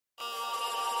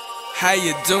How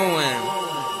you doing?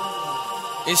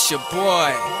 It's your boy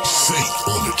Saint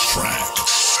on the track.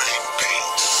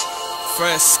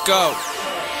 Fresco.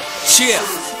 Chill.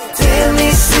 Damn,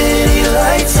 these city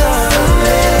lights are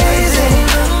amazing,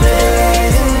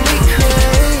 amazing me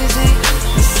crazy.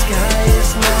 The sky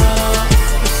is now,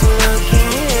 it's looking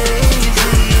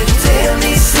hazy. Damn,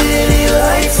 these city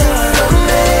lights are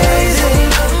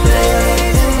amazing,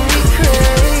 amazing me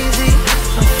crazy.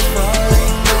 I'm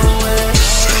falling away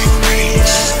from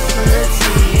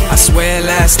reality. I swear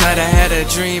last night I had a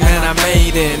dream and I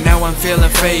made it. Now I'm feeling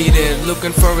faded,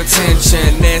 looking for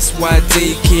attention.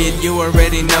 SYD kid, you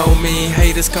already know me.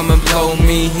 Haters come and blow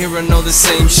me, here I know the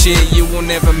same shit. You will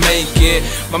never make it.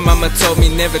 My mama told me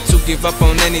never to give up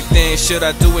on anything. Should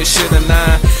I do it, should I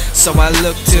not? So I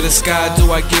look to the sky,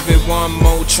 do I give it one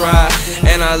more try?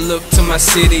 And I look to my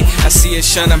city, I see it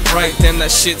shining bright. Damn,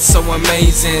 that shit's so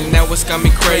amazing, now it's got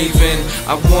me craving.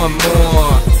 I want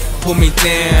more. Pull me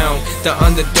down, the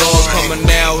underdog coming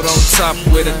out on top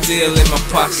with a deal in my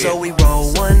pocket. So we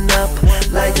roll one up,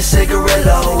 light the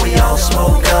cigarillo. We all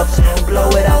smoke up, blow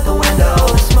it out the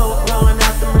window. Smoke rolling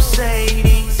out the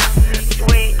Mercedes,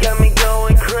 sweet got me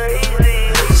going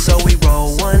crazy. So we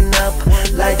roll one up,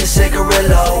 light the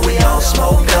cigarillo. We all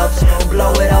smoke up,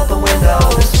 blow it out the window.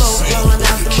 Smoke rolling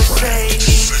out the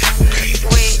Mercedes,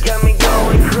 sweet got me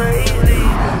going crazy.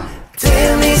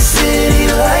 Damn, these city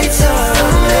lights are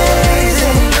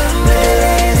amazing,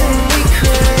 amazing me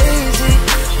crazy.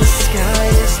 The sky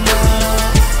is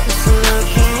now, it's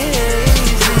looking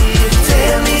hazy.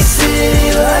 Damn, these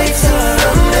city lights are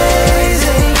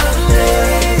amazing,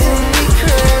 amazing me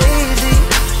crazy.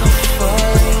 I'm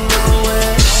falling away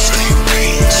from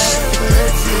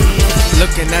reality.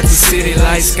 Looking at the city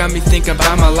lights got me thinking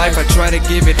about my life. I try to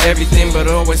give it everything but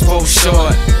always fall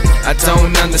short. I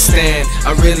don't understand,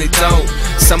 I really don't.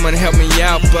 Someone help me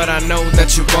out, but I know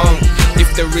that you won't.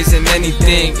 If there isn't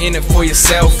anything in it for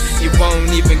yourself, you won't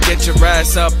even get your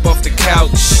ass up off the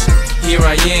couch. Here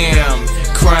I am,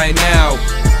 crying out,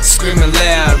 screaming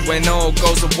loud. When all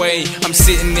goes away, I'm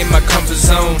sitting in my comfort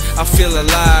zone. I feel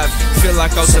alive, feel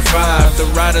like I'll survive. The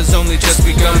ride has only just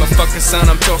begun. My fucking son,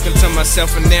 I'm talking to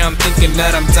myself and now I'm thinking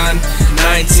that I'm done.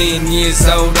 19 years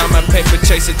old, I'm a paper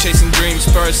chaser, chasing dreams.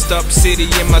 First up, city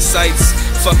in my sights.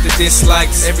 Fuck the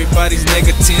dislikes, everybody's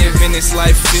negative in this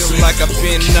life. Feel like I've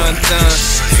been undone,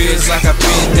 feels like I've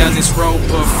been down this road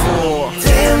before.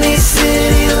 Damn, these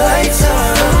city lights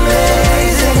are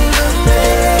amazing,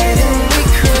 amazing me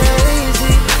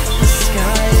crazy. The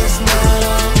sky is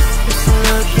now, it's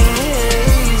looking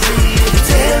hazy.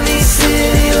 Damn, these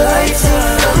city lights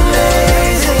are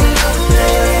amazing,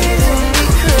 amazing me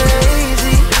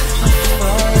crazy. I'm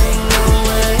falling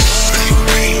away from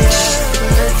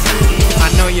reality.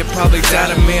 I know you probably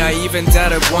doubted me, I even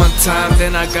doubted one time.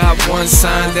 Then I got one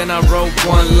sign, then I wrote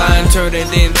one line, turned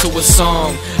it into a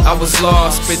song. I was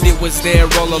lost, but it was there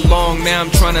all along. Now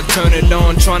I'm trying to turn it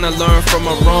on, trying to learn from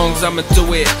my wrongs. I'ma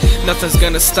do it, nothing's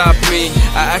gonna stop me.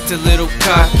 I act a little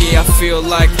cocky, I feel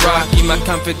like Rocky. My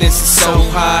confidence is so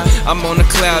high, I'm on a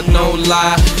cloud, no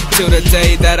lie. Till the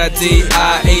day that I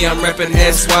D.I.E. I'm reppin'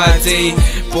 SYD.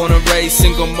 Born and raised,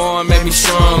 single mom, made me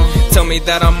strong. Tell me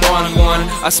that I'm on one,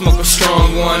 I smoke a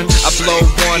strong one. I blow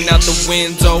one out the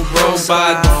window, roll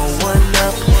by. Roll one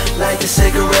up, light the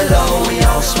cigarillo. We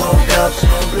all smoke up,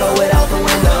 blow it out the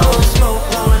window. Smoke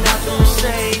rolling out the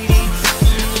Mercedes,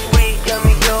 sweet got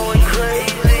me going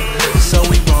crazy. So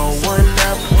we roll one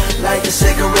up, light the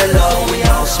cigarillo.